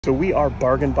So we are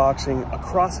bargain boxing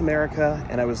across America,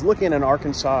 and I was looking in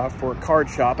Arkansas for a card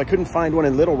shop. I couldn't find one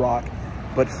in Little Rock,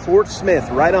 but Fort Smith,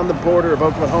 right on the border of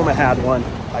Oklahoma, had one.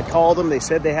 I called them, they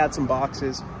said they had some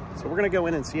boxes. So we're gonna go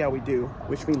in and see how we do.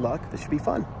 Wish me luck, this should be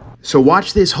fun. So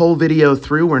watch this whole video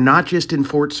through. We're not just in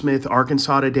Fort Smith,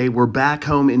 Arkansas today. We're back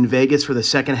home in Vegas for the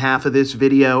second half of this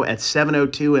video at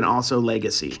 702 and also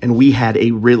Legacy. And we had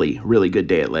a really good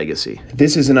day at Legacy.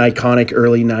 This is an iconic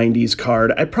early 90s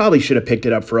card. I probably should have picked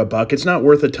it up for a buck. It's not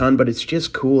worth a ton, but it's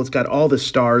just cool. It's got all the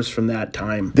stars from that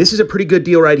time. This is a pretty good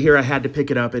deal right here. I had to pick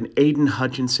it up. An Aiden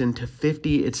Hutchinson to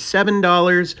 50. It's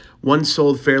 $7. One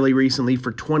sold fairly recently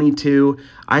for 22.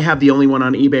 I have the only one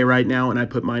on eBay right now, and I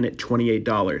put mine at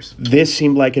 $28. This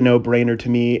seemed like a no-brainer to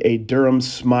me. A Durham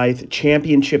Smythe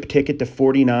championship ticket to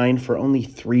 49 for only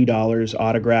 $3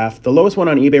 autograph. The lowest one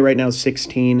on eBay right now is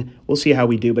 16. We'll see how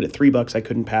we do, but at $3 I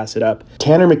couldn't pass it up.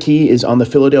 Tanner McKee is on the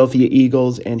Philadelphia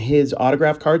Eagles, and his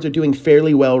autograph cards are doing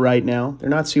fairly well right now. They're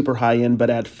not super high-end, but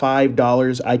at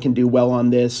 $5 I can do well on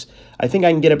this. I think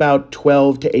I can get about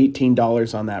 $12 to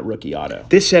 $18 on that rookie auto.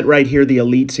 This set right here, the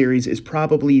Elite Series, is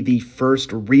probably the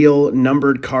first real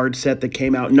numbered card set that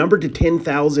came out, numbered to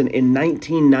 10,000 in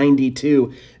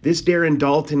 1992. This Darren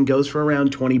Dalton goes for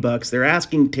around 20 bucks. They're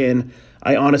asking 10.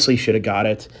 I honestly should have got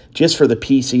it just for the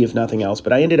PC if nothing else,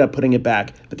 but I ended up putting it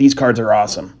back. But these cards are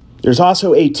awesome. There's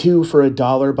also a 2 for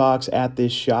 $1 box at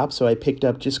this shop, so I picked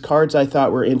up just cards I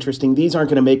thought were interesting. These aren't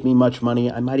going to make me much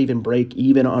money. I might even break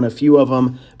even on a few of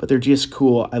them, but they're just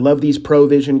cool. I love these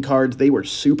Provision cards. They were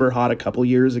super hot a couple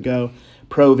years ago.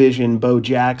 Provision, Bo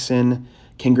Jackson,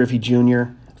 Ken Griffey Jr.,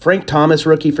 Frank Thomas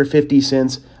rookie for 50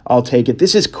 cents. I'll take it.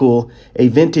 This is cool. A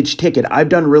vintage ticket. I've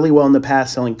done really well in the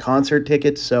past selling concert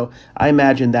tickets, so I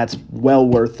imagine that's well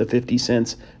worth the 50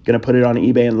 cents. Going to put it on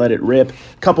eBay and let it rip.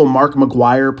 A couple Mark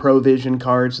McGuire Provision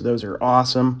cards. Those are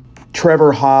awesome.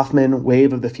 Trevor Hoffman,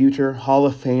 Wave of the Future, Hall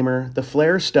of Famer. The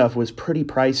Flair stuff was pretty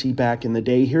pricey back in the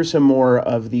day. Here's some more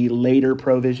of the later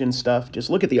Provision stuff. Just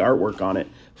look at the artwork on it.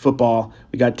 Football.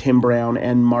 We got Tim Brown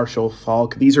and Marshall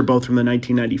Faulk. These are both from the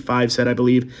 1995 set, I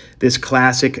believe. This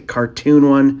classic cartoon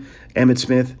one, Emmitt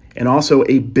Smith, and also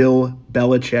a Bill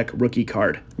Belichick rookie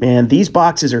card. Man, these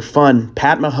boxes are fun.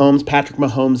 Patrick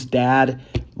Mahomes' dad,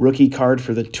 rookie card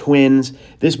for the Twins.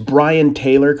 This Brian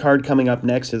Taylor card coming up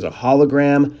next is a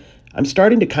hologram. I'm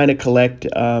starting to kind of collect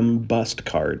bust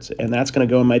cards, and that's going to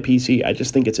go in my PC. I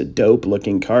just think it's a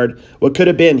dope-looking card. What could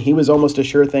have been? He was almost a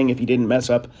sure thing if he didn't mess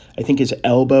up, I think, his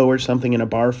elbow or something in a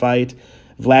bar fight.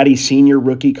 Vladdy Sr.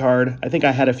 rookie card. I think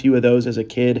I had a few of those as a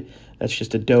kid. That's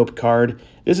just a dope card.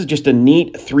 This is just a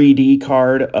neat 3D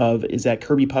card of, is that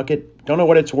Kirby Puckett? Don't know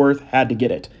what it's worth. Had to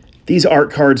get it. These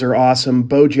art cards are awesome.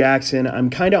 Bo Jackson. I'm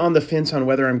kind of on the fence on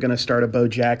whether I'm going to start a Bo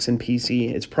Jackson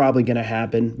PC. It's probably going to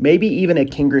happen. Maybe even a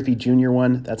Ken Griffey Jr.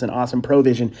 one. That's an awesome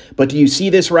Provision. But do you see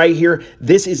this right here?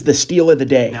 This is the steal of the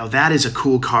day. Now, that is a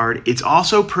cool card. It's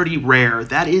also pretty rare.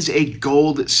 That is a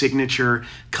gold signature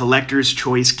collector's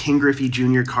choice Ken Griffey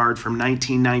Jr. card from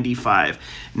 1995.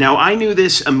 Now, I knew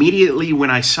this immediately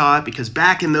when I saw it because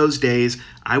back in those days,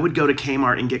 I would go to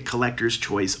Kmart and get collector's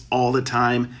choice all the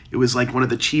time. It was like one of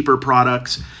the cheaper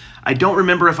products. I don't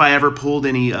remember if I ever pulled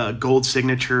any gold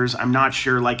signatures. I'm not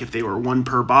sure like if they were one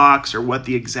per box or what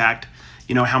the exact,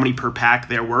 how many per pack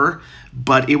there were,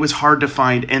 but it was hard to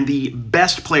find. And the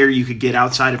best player you could get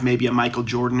outside of maybe a Michael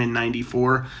Jordan in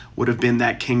 '94 would have been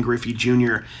that Ken Griffey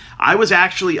Jr. I was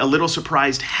actually a little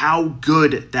surprised how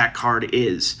good that card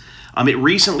is. It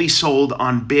recently sold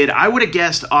on bid. I would have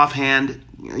guessed offhand,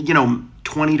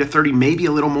 20 to 30, maybe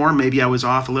a little more. Maybe I was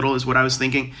off a little is what I was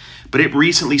thinking. But it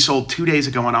recently sold 2 days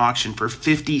ago on auction for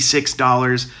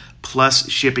 $56 plus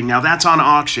shipping. Now, that's on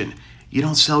auction. You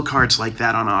don't sell cards like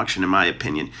that on auction, in my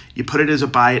opinion. You put it as a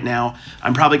buy it now.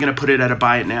 I'm probably going to put it at a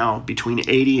buy it now between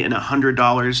 $80 and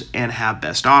 $100 and have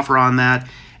best offer on that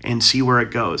and see where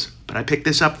it goes. But I picked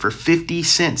this up for 50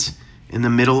 cents. In the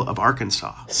middle of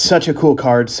Arkansas. Such a cool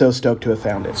card. So stoked to have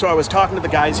found it. So I was talking to the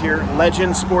guys here,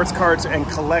 Legend Sports Cards and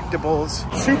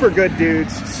Collectibles. Super good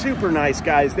dudes, super nice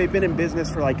guys. They've been in business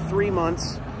for like 3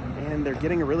 months and they're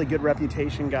getting a really good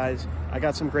reputation, guys. I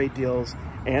got some great deals.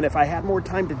 And if I had more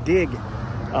time to dig,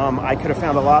 I could have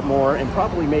found a lot more and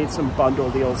probably made some bundle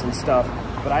deals and stuff.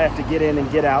 But I have to get in and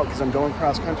get out because I'm going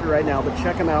cross country right now. But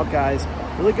check them out, guys.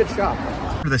 Really good shop.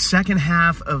 For the second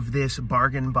half of this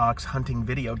bargain box hunting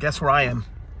video, guess where I am?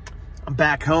 I'm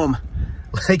back home.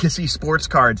 Legacy Sports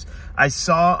Cards. I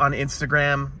saw on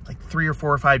Instagram like 3 or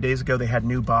 4 or 5 days ago they had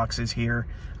new boxes here.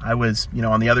 I was,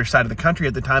 on the other side of the country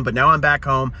at the time, but now I'm back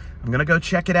home. I'm going to go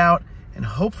check it out and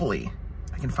hopefully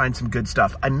I can find some good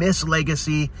stuff. I miss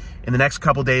Legacy. In the next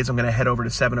couple days, I'm going to head over to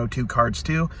 702 Cards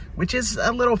too, which is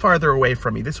a little farther away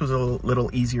from me. This was a little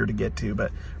easier to get to,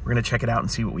 but we're going to check it out and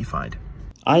see what we find.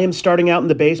 I am starting out in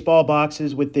the baseball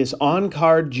boxes with this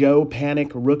on-card Joe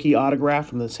Panic rookie autograph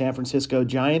from the San Francisco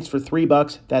Giants for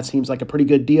 $3. That seems like a pretty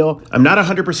good deal. I'm not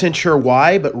 100% sure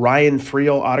why, but Ryan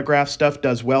Friel autograph stuff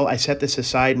does well. I set this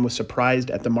aside and was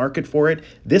surprised at the market for it.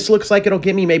 This looks like it'll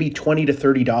give me maybe $20 to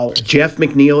 $30. Jeff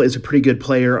McNeil is a pretty good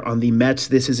player on the Mets.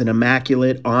 This is an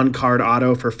immaculate on-card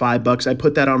auto for $5. I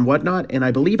put that on Whatnot, and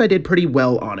I believe I did pretty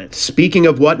well on it. Speaking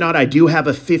of Whatnot, I do have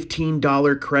a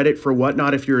 $15 credit for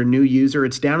Whatnot if you're a new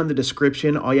user. It's down in the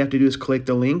description. All you have to do is click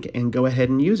the link and go ahead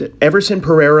and use it. Everson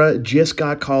Pereira just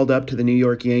got called up to the New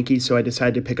York Yankees, so I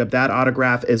decided to pick up that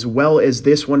autograph as well as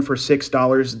this one for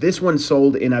 $6. This one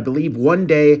sold in, I believe, 1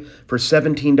 day for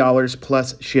 $17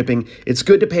 plus shipping. It's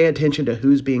good to pay attention to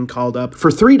who's being called up. For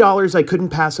 $3, I couldn't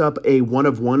pass up a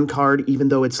 1-of-1 card, even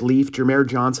though it's Leaf. Jameer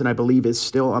Johnson, I believe, is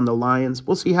still on the Lions.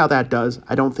 We'll see how that does.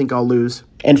 I don't think I'll lose.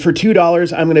 And for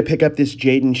 $2, I'm going to pick up this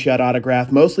Jaden Shutt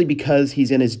autograph, mostly because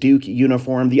he's in his Duke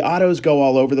uniform. The autos go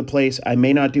all over the place. I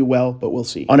may not do well, but we'll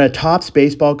see. On a Topps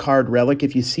baseball card relic,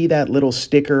 if you see that little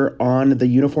sticker on the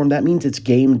uniform, that means it's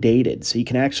game dated. So you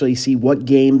can actually see what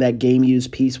game that game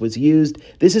used piece was used.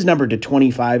 This is numbered to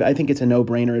 25. I think it's a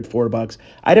no-brainer at $4.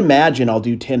 I'd imagine I'll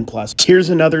do 10 plus. Here's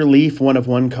another Leaf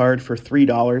 1-of-1 card for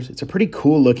 $3. It's a pretty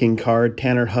cool looking card.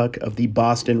 Tanner Huck of the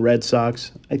Boston Red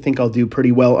Sox. I think I'll do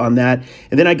pretty well on that.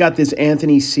 And then I got this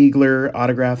Anthony Siegler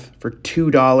autograph for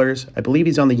 $2. I believe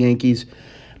he's on the Yankees.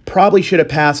 Probably should have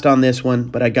passed on this one,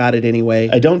 but I got it anyway.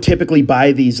 I don't typically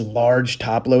buy these large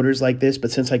top loaders like this,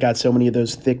 but since I got so many of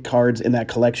those thick cards in that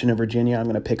collection in Virginia, I'm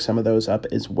going to pick some of those up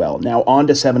as well. Now on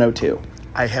to 702.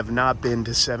 I have not been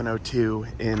to 702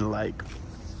 in like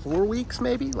 4 weeks,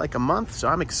 maybe like a month. So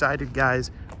I'm excited,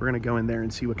 guys. We're going to go in there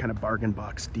and see what kind of bargain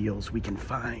box deals we can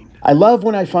find. I love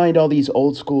when I find all these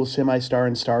old school semi-star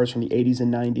and stars from the 80s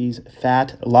and 90s.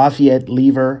 Fat Lafayette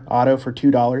Lever auto for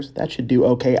 $2. That should do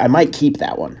okay. I might keep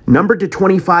that one. Numbered to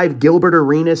 25, Gilbert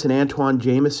Arenas and Antoine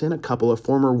Jameson, a couple of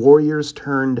former Warriors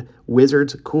turned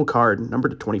Wizards. Cool card.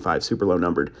 Numbered to 25, super low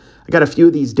numbered. I got a few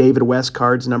of these David West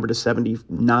cards numbered to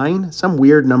 79. Some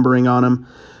weird numbering on them.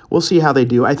 We'll see how they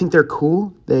do. I think they're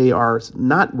cool. They are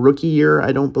not rookie year,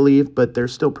 I don't believe, but they're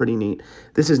still pretty neat.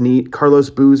 This is neat. Carlos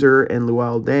Boozer and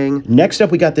Luol Deng. Next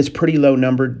up, we got this pretty low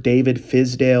numbered David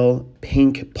Fizdale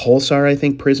pink Pulsar, I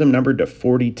think, Prism, numbered to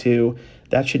 42.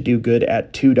 That should do good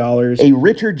at $2. A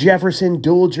Richard Jefferson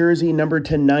dual jersey numbered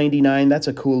to 99. That's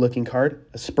a cool looking card.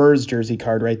 A Spurs jersey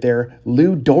card right there.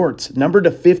 Lou Dortz numbered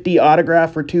to 50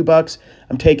 autograph for $2.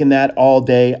 I'm taking that all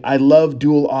day. I love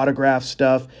dual autograph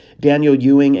stuff. Daniel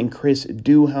Ewing and Chris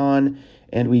Duhon.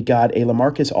 And we got a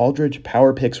LaMarcus Aldridge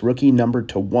Power Picks rookie numbered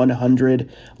to 100.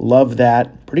 Love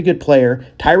that. Pretty good player.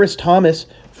 Tyrus Thomas,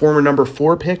 former number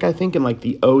 4 pick, I think, in like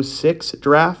the 06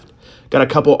 draft. Got a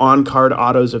couple on-card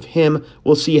autos of him.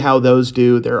 We'll see how those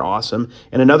do. They're awesome.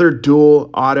 And another dual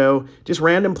auto. Just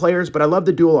random players, but I love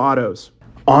the dual autos.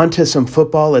 On to some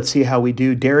football. Let's see how we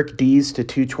do. Derek Dees to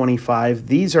 225.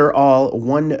 These are all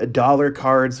 $1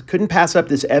 cards. Couldn't pass up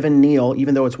this Evan Neal,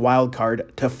 even though it's wild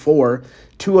card, to 4.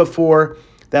 2 of 4.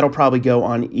 That'll probably go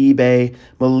on eBay.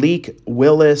 Malik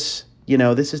Willis. You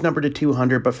know, this is numbered to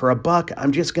 200, but for $1,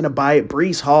 I'm just going to buy it.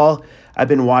 Breece Hall. I've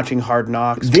been watching Hard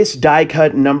Knocks. This die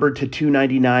cut numbered to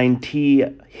 299 T.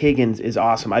 Higgins is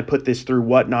awesome. I put this through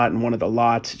Whatnot in one of the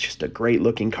lots. It's just a great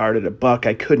looking card at $1.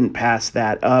 I couldn't pass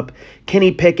that up.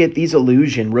 Kenny Pickett, these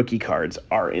Illusion rookie cards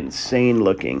are insane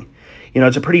looking. You know,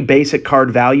 it's a pretty basic card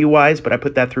value-wise, but I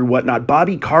put that through Whatnot.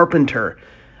 Bobby Carpenter,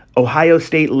 Ohio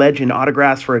State legend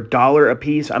autographs for $1 a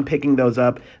piece. I'm picking those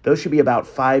up. Those should be about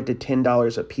 $5 to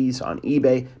 $10 a piece on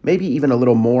eBay, maybe even a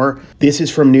little more. This is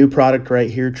from new product right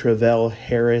here, Travell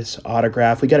Harris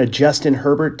autograph. We got a Justin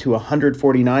Herbert to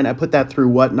 149. I put that through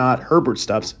Whatnot. Herbert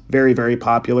stuff's very, very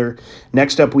popular.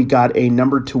 Next up, we got a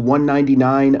number to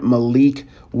 199 Malik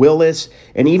Willis.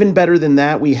 And even better than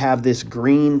that, we have this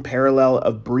green parallel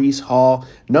of Breece Hall,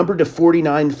 numbered to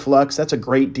 49 Flux. That's a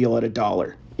great deal at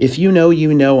 $1. If you know,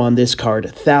 you know on this card.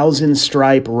 1,000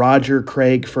 stripe Roger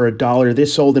Craig for $1.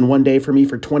 This sold in 1 day for me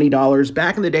for $20.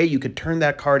 Back in the day, you could turn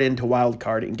that card into wild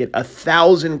card and get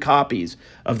 1,000 copies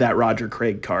of that Roger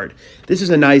Craig card. This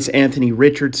is a nice Anthony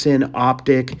Richardson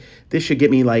optic. This should get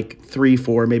me like $3,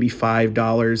 $4, maybe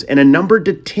 $5. And a numbered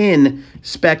to 10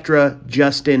 Spectra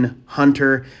Justin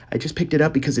Hunter. I just picked it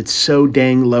up because it's so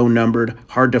dang low numbered,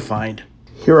 hard to find.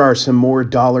 Here are some more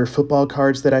dollar football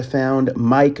cards that I found.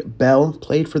 Mike Bell,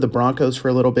 played for the Broncos for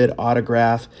a little bit,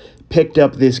 autograph. Picked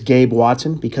up this Gabe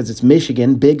Watson because it's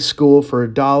Michigan, big school, for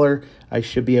 $1. I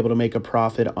should be able to make a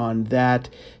profit on that.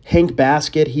 Hank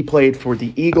Baskett, he played for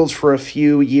the Eagles for a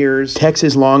few years.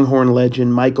 Texas Longhorn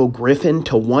legend Michael Griffin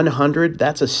to 100.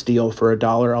 That's a steal for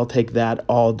 $1. I'll take that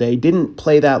all day. Didn't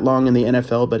play that long in the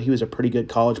NFL, but he was a pretty good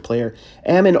college player.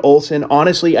 Ammon Olsen,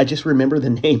 honestly, I just remember the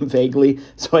name vaguely,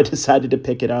 so I decided to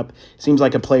pick it up. Seems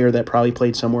like a player that probably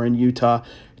played somewhere in Utah.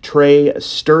 Trey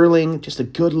Sterling, just a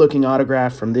good-looking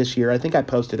autograph from this year. I think I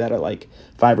posted that at like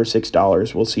 $5 or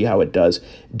 $6. We'll see how it does.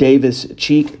 Davis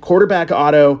Cheek, quarterback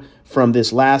auto from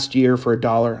this last year for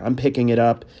 $1. I'm picking it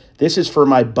up. This is for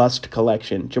my bust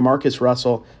collection. Jamarcus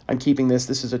Russell, I'm keeping this.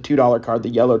 This is a $2 card. The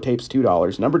yellow tape's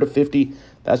 $2. Number to 50,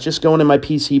 that's just going in my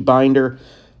PC binder.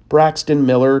 Braxton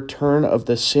Miller, turn of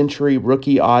the century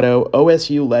rookie auto,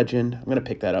 OSU legend. I'm going to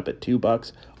pick that up at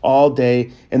 $2 all day.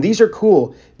 And these are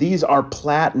cool. These are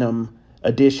platinum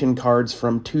edition cards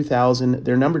from 2000.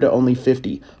 They're numbered to only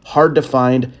 50. Hard to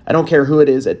find. I don't care who it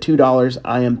is. At $2,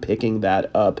 I am picking that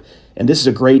up. And this is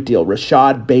a great deal.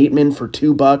 Rashad Bateman for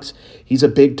 $2. He's a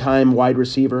big-time wide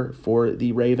receiver for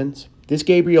the Ravens. This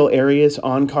Gabriel Arias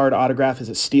on-card autograph is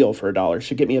a steal for $1.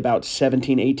 Should get me about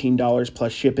 $17, $18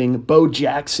 plus shipping. Bo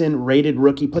Jackson, rated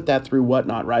rookie. Put that through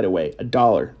Whatnot right away.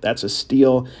 $1. That's a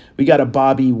steal. We got a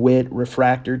Bobby Witt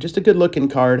refractor. Just a good-looking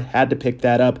card. Had to pick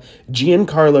that up.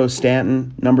 Giancarlo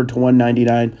Stanton, numbered to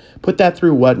 199. Put that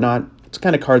through Whatnot. It's the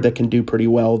kind of card that can do pretty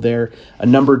well there. A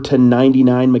number to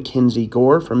 99 Mackenzie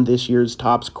Gore from this year's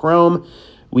Topps Chrome.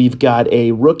 We've got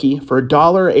a rookie for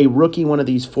 $1, a rookie, one of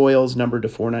these foils, numbered to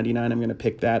 499. I'm going to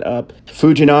pick that up.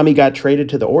 Fujinami got traded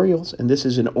to the Orioles, and this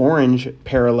is an orange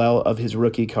parallel of his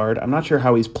rookie card. I'm not sure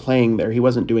how he's playing there. He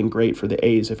wasn't doing great for the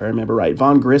A's, if I remember right.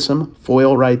 Vaughn Grissom,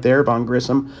 foil right there. Vaughn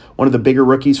Grissom, one of the bigger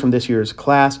rookies from this year's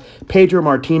class. Pedro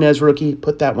Martinez rookie,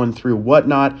 put that one through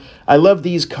Whatnot. I love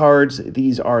these cards.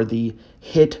 These are the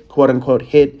hit, quote-unquote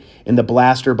hit, in the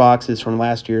blaster boxes from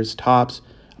last year's Topps.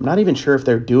 I'm not even sure if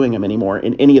they're doing them anymore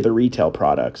in any of the retail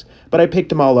products, but I picked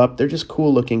them all up. They're just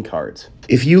cool-looking cards.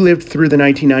 If you lived through the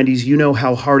 1990s, you know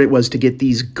how hard it was to get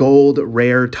these gold,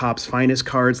 rare Topps Finest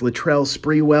cards, Latrell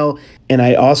Sprewell, and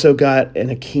I also got an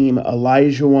Akeem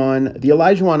Olajuwon. The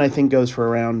Olajuwon, I think, goes for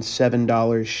around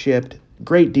 $7 shipped.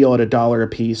 Great deal at $1 a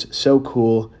piece. So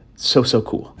cool. So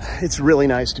cool. It's really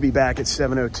nice to be back at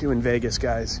 702 in Vegas,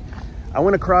 guys. I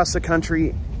went across the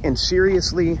country, and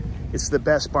seriously, it's the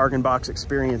best bargain box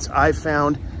experience I've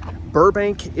found.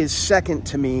 Burbank is second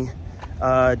to me.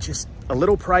 Just a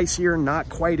little pricier, not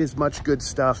quite as much good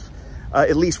stuff,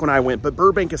 at least when I went. But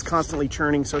Burbank is constantly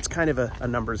churning, so it's kind of a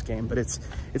numbers game. But it's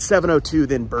 702,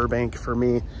 then Burbank for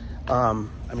me. I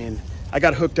mean, I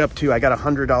got hooked up too. I got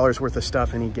 $100 worth of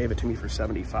stuff, and he gave it to me for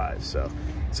 75. So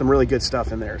some really good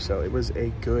stuff in there. So it was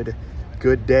a good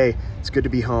day. It's good to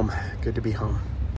be home. Good to be home.